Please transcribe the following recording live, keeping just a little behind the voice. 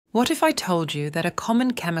What if I told you that a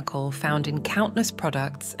common chemical found in countless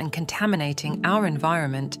products and contaminating our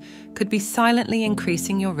environment could be silently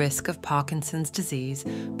increasing your risk of Parkinson's disease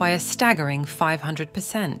by a staggering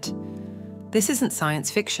 500%? This isn't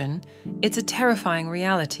science fiction, it's a terrifying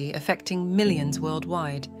reality affecting millions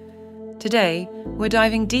worldwide. Today, we're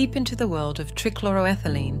diving deep into the world of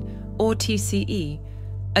trichloroethylene, or TCE,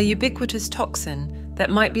 a ubiquitous toxin that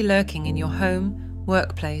might be lurking in your home,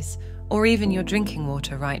 workplace, or even your drinking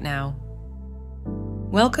water right now.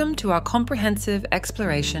 Welcome to our comprehensive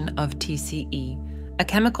exploration of TCE, a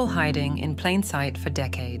chemical hiding in plain sight for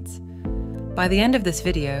decades. By the end of this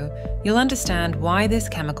video, you'll understand why this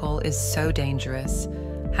chemical is so dangerous,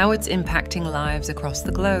 how it's impacting lives across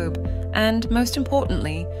the globe, and most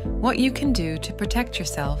importantly, what you can do to protect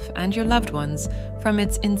yourself and your loved ones from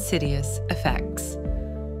its insidious effects.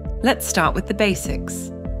 Let's start with the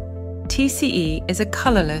basics. TCE is a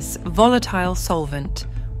colorless, volatile solvent,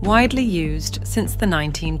 widely used since the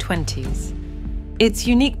 1920s. Its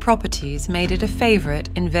unique properties made it a favorite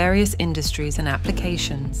in various industries and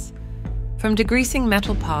applications. From degreasing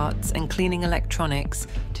metal parts and cleaning electronics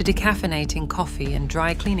to decaffeinating coffee and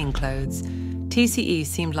dry cleaning clothes, TCE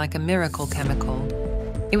seemed like a miracle chemical.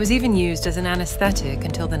 It was even used as an anesthetic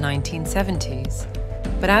until the 1970s.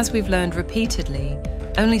 But as we've learned repeatedly,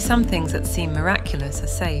 only some things that seem miraculous are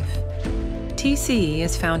safe. TCE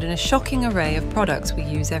is found in a shocking array of products we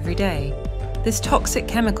use every day. This toxic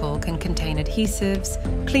chemical can contain adhesives,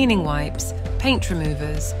 cleaning wipes, paint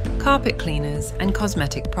removers, carpet cleaners, and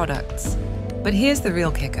cosmetic products. But here's the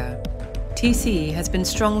real kicker. TCE has been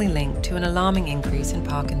strongly linked to an alarming increase in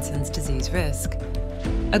Parkinson's disease risk.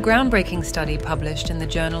 A groundbreaking study published in the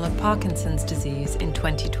Journal of Parkinson's Disease in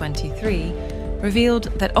 2023 revealed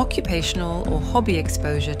that occupational or hobby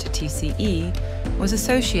exposure to TCE was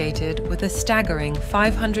associated with a staggering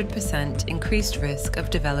 500% increased risk of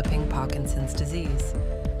developing Parkinson's disease.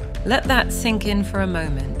 Let that sink in for a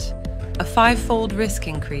moment. A five-fold risk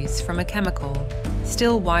increase from a chemical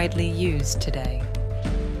still widely used today.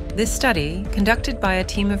 This study, conducted by a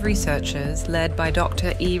team of researchers led by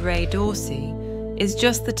Dr. E. Ray Dorsey, is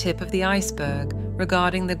just the tip of the iceberg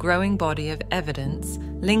regarding the growing body of evidence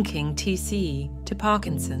linking TCE to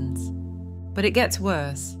Parkinson's. But it gets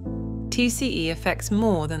worse. TCE affects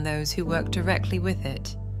more than those who work directly with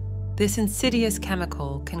it. This insidious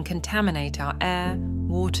chemical can contaminate our air,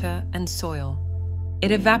 water, and soil.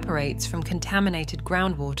 It evaporates from contaminated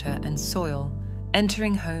groundwater and soil,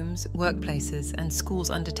 entering homes, workplaces, and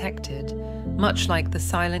schools undetected, much like the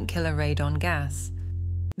silent killer radon gas.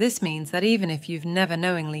 This means that even if you've never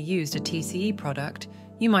knowingly used a TCE product,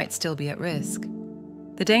 you might still be at risk.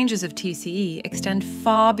 The dangers of TCE extend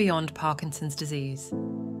far beyond Parkinson's disease.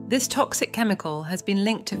 This toxic chemical has been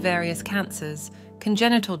linked to various cancers,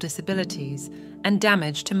 congenital disabilities, and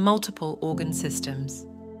damage to multiple organ systems.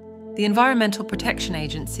 The Environmental Protection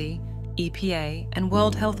Agency, EPA, and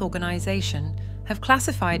World Health Organization have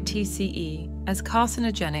classified TCE as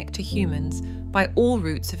carcinogenic to humans by all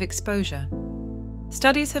routes of exposure.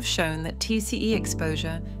 Studies have shown that TCE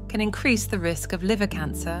exposure can increase the risk of liver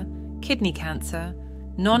cancer, kidney cancer,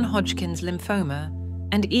 non-Hodgkin's lymphoma,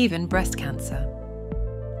 and even breast cancer.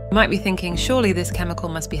 You might be thinking, surely this chemical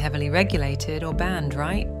must be heavily regulated or banned,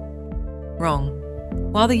 right? Wrong.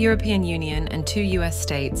 While the European Union and 2 US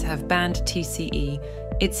states have banned TCE,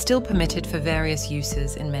 it's still permitted for various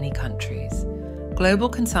uses in many countries. Global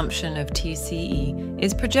consumption of TCE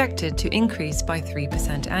is projected to increase by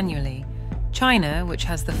 3% annually. China, which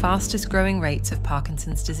has the fastest growing rates of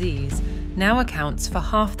Parkinson's disease, now accounts for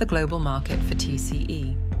half the global market for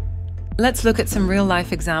TCE. Let's look at some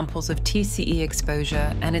real-life examples of TCE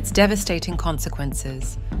exposure and its devastating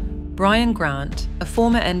consequences. Brian Grant, a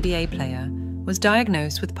former NBA player, was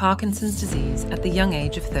diagnosed with Parkinson's disease at the young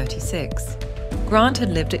age of 36. Grant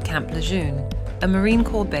had lived at Camp Lejeune, a Marine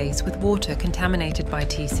Corps base with water contaminated by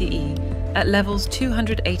TCE at levels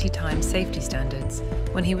 280 times safety standards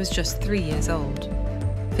when he was just 3 years old.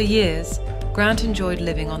 For years, Grant enjoyed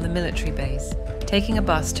living on the military base, taking a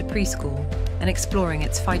bus to preschool and exploring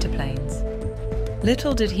its fighter planes.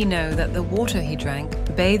 Little did he know that the water he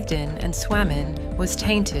drank, bathed in, and swam in was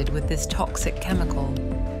tainted with this toxic chemical.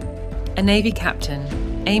 A Navy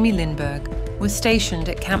captain, Amy Lindbergh, was stationed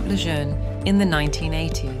at Camp Lejeune in the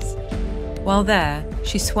 1980s. While there,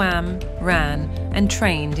 she swam, ran, and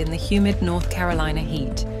trained in the humid North Carolina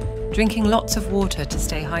heat, drinking lots of water to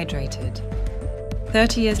stay hydrated.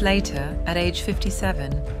 30 years later, at age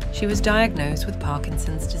 57, she was diagnosed with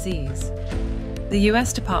Parkinson's disease. The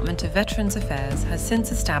US Department of Veterans Affairs has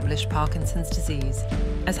since established Parkinson's disease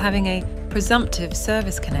as having a presumptive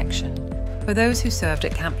service connection, for those who served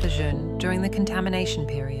at Camp Lejeune during the contamination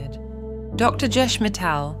period. Dr. Jesh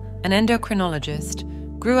Mittal, an endocrinologist,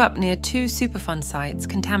 grew up near 2 Superfund sites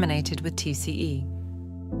contaminated with TCE.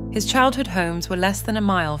 His childhood homes were less than a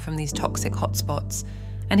mile from these toxic hotspots,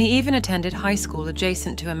 and he even attended high school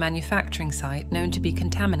adjacent to a manufacturing site known to be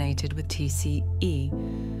contaminated with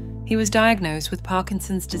TCE. He was diagnosed with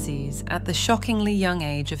Parkinson's disease at the shockingly young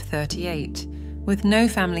age of 38, with no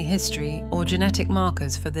family history or genetic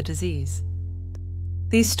markers for the disease.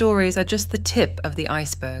 These stories are just the tip of the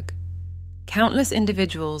iceberg. Countless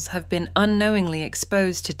individuals have been unknowingly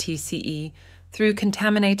exposed to TCE through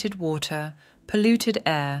contaminated water, polluted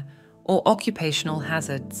air, or occupational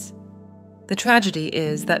hazards. The tragedy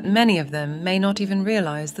is that many of them may not even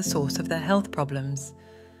realize the source of their health problems.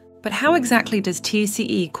 But how exactly does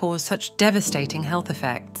TCE cause such devastating health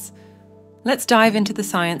effects? Let's dive into the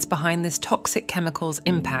science behind this toxic chemical's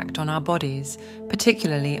impact on our bodies,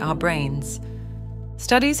 particularly our brains.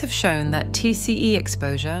 Studies have shown that TCE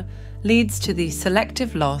exposure leads to the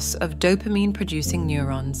selective loss of dopamine-producing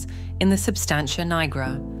neurons in the substantia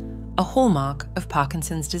nigra, a hallmark of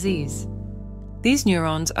Parkinson's disease. These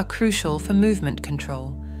neurons are crucial for movement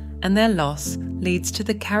control, and their loss leads to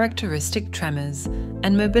the characteristic tremors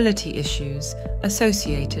and mobility issues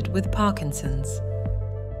associated with Parkinson's.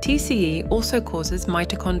 TCE also causes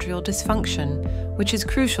mitochondrial dysfunction, which is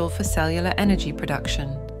crucial for cellular energy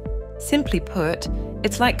production. Simply put,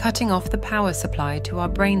 it's like cutting off the power supply to our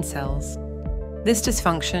brain cells. This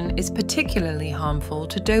dysfunction is particularly harmful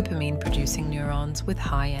to dopamine-producing neurons with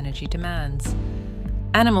high energy demands.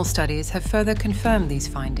 Animal studies have further confirmed these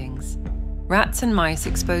findings. Rats and mice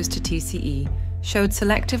exposed to TCE showed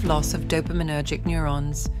selective loss of dopaminergic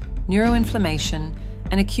neurons, neuroinflammation,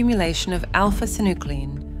 and accumulation of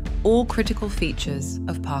alpha-synuclein, all critical features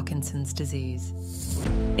of Parkinson's disease.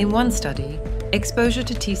 In one study, exposure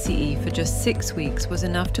to TCE for just 6 weeks was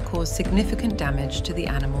enough to cause significant damage to the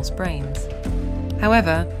animal's brains.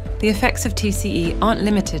 However, the effects of TCE aren't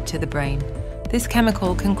limited to the brain. This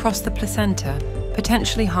chemical can cross the placenta,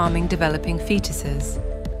 potentially harming developing fetuses.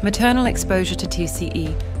 Maternal exposure to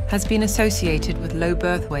TCE has been associated with low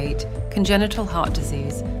birth weight, congenital heart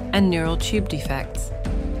disease, and neural tube defects.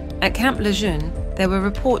 At Camp Lejeune, there were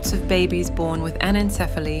reports of babies born with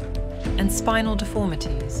anencephaly and spinal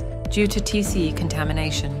deformities due to TCE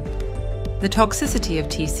contamination. The toxicity of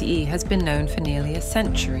TCE has been known for nearly a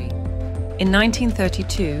century. In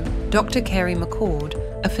 1932, Dr. Carey McCord,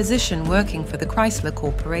 a physician working for the Chrysler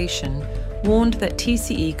Corporation, warned that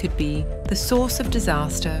TCE could be the source of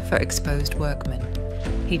disaster for exposed workmen.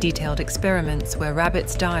 He detailed experiments where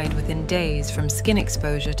rabbits died within days from skin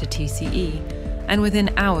exposure to TCE and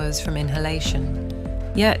within hours from inhalation.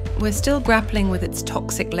 Yet, we're still grappling with its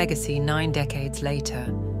toxic legacy 9 decades later.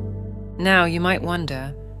 Now, you might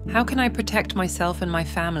wonder, how can I protect myself and my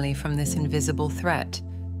family from this invisible threat?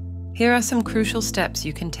 Here are some crucial steps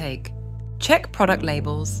you can take. Check product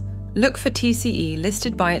labels. Look for TCE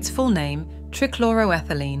listed by its full name,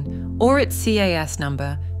 trichloroethylene, or its CAS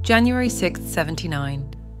number, January 6,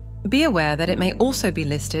 79. Be aware that it may also be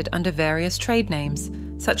listed under various trade names,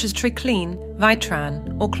 such as trichlene,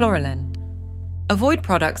 Vitran, or chlorelin. Avoid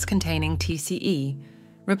products containing TCE.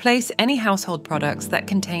 Replace any household products that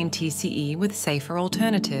contain TCE with safer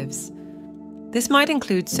alternatives. This might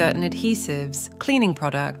include certain adhesives, cleaning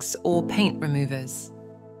products, or paint removers.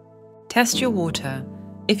 Test your water.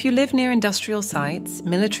 If you live near industrial sites,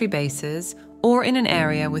 military bases, or in an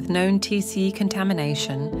area with known TCE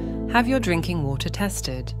contamination, have your drinking water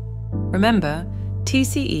tested. Remember,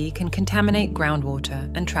 TCE can contaminate groundwater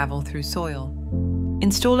and travel through soil.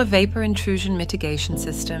 Install a vapor intrusion mitigation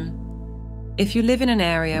system. If you live in an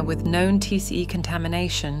area with known TCE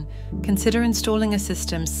contamination, consider installing a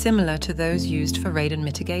system similar to those used for radon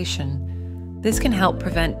mitigation. This can help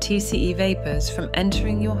prevent TCE vapors from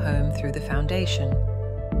entering your home through the foundation.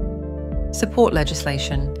 Support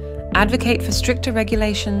legislation. Advocate for stricter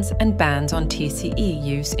regulations and bans on TCE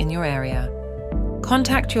use in your area.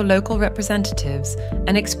 Contact your local representatives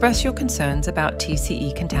and express your concerns about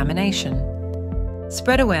TCE contamination.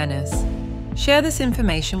 Spread awareness. Share this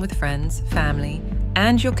information with friends, family,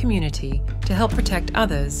 and your community to help protect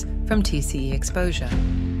others from TCE exposure.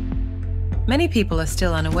 Many people are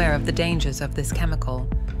still unaware of the dangers of this chemical.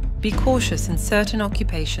 Be cautious in certain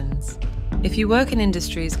occupations. If you work in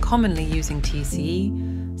industries commonly using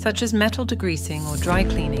TCE, such as metal degreasing or dry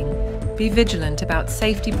cleaning, be vigilant about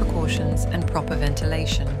safety precautions and proper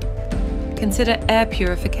ventilation. Consider air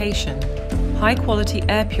purification. High-quality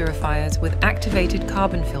air purifiers with activated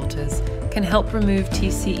carbon filters can help remove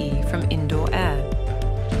TCE from indoor air.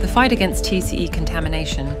 The fight against TCE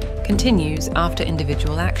contamination continues after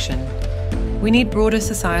individual action. We need broader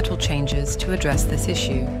societal changes to address this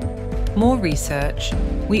issue. More research.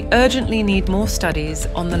 We urgently need more studies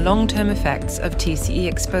on the long-term effects of TCE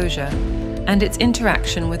exposure and its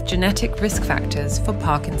interaction with genetic risk factors for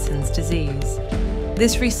Parkinson's disease.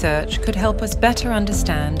 This research could help us better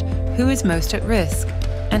understand who is most at risk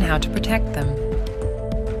and how to protect them.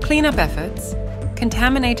 Cleanup efforts.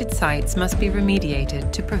 Contaminated sites must be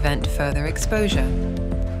remediated to prevent further exposure.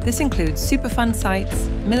 This includes Superfund sites,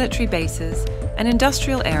 military bases, and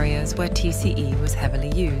industrial areas where TCE was heavily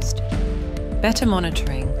used. Better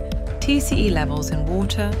monitoring. TCE levels in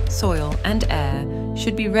water, soil, and air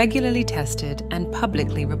should be regularly tested and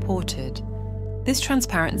publicly reported. This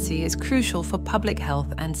transparency is crucial for public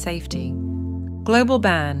health and safety. Global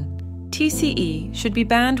ban. TCE should be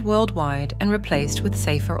banned worldwide and replaced with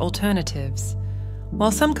safer alternatives.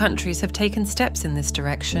 While some countries have taken steps in this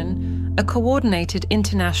direction, a coordinated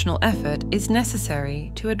international effort is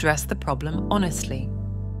necessary to address the problem honestly.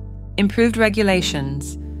 Improved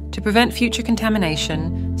regulations. To prevent future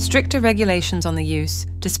contamination, stricter regulations on the use,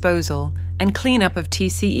 disposal, and cleanup of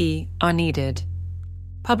TCE are needed.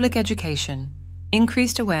 Public education.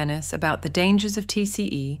 Increased awareness about the dangers of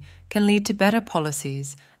TCE can lead to better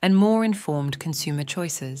policies and more informed consumer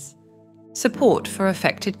choices. Support for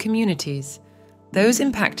affected communities. Those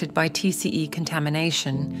impacted by TCE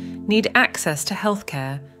contamination need access to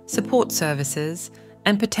healthcare, support services,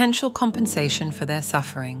 and potential compensation for their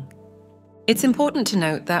suffering. It's important to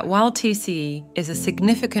note that while TCE is a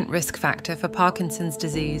significant risk factor for Parkinson's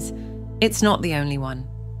disease, it's not the only one.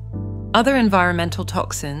 Other environmental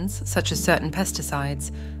toxins, such as certain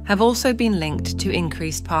pesticides, have also been linked to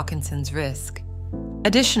increased Parkinson's risk.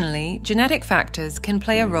 Additionally, genetic factors can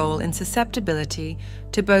play a role in susceptibility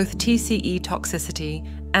to both TCE toxicity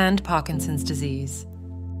and Parkinson's disease.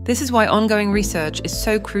 This is why ongoing research is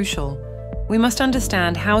so crucial. We must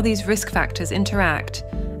understand how these risk factors interact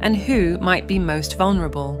and who might be most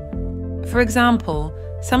vulnerable. For example,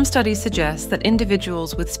 some studies suggest that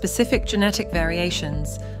individuals with specific genetic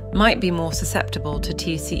variations might be more susceptible to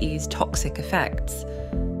TCE's toxic effects.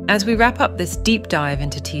 As we wrap up this deep dive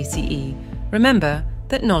into TCE, remember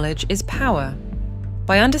that knowledge is power.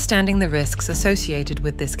 By understanding the risks associated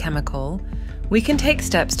with this chemical, we can take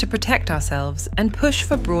steps to protect ourselves and push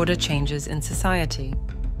for broader changes in society.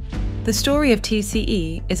 The story of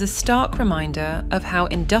TCE is a stark reminder of how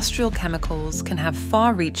industrial chemicals can have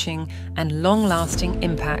far-reaching and long-lasting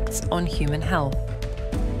impacts on human health.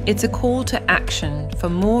 It's a call to action for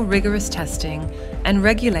more rigorous testing and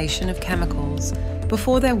regulation of chemicals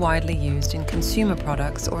before they're widely used in consumer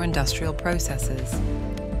products or industrial processes.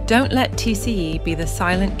 Don't let TCE be the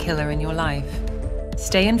silent killer in your life.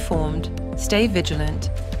 Stay informed, stay vigilant,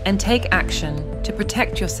 and take action to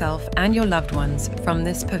protect yourself and your loved ones from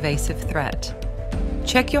this pervasive threat.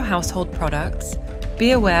 Check your household products,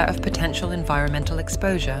 be aware of potential environmental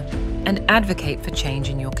exposure, and advocate for change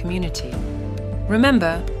in your community.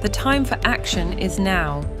 Remember, the time for action is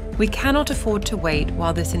now. We cannot afford to wait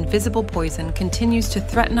while this invisible poison continues to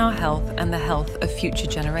threaten our health and the health of future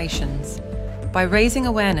generations. By raising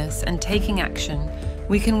awareness and taking action,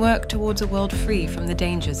 we can work towards a world free from the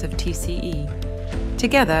dangers of TCE.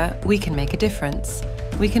 Together, we can make a difference.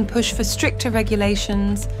 We can push for stricter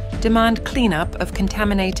regulations, demand cleanup of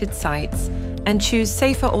contaminated sites, and choose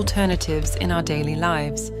safer alternatives in our daily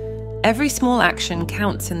lives. Every small action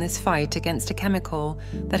counts in this fight against a chemical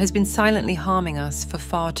that has been silently harming us for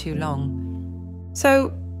far too long. So,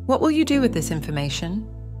 what will you do with this information?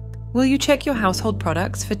 Will you check your household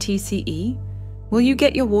products for TCE? Will you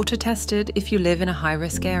get your water tested if you live in a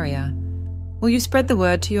high-risk area? Will you spread the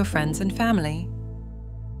word to your friends and family?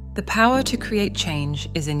 The power to create change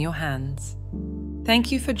is in your hands.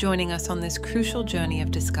 Thank you for joining us on this crucial journey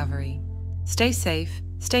of discovery. Stay safe,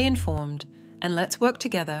 stay informed, and let's work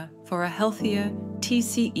together for a healthier,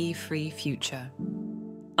 TCE-free future.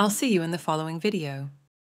 I'll see you in the following video.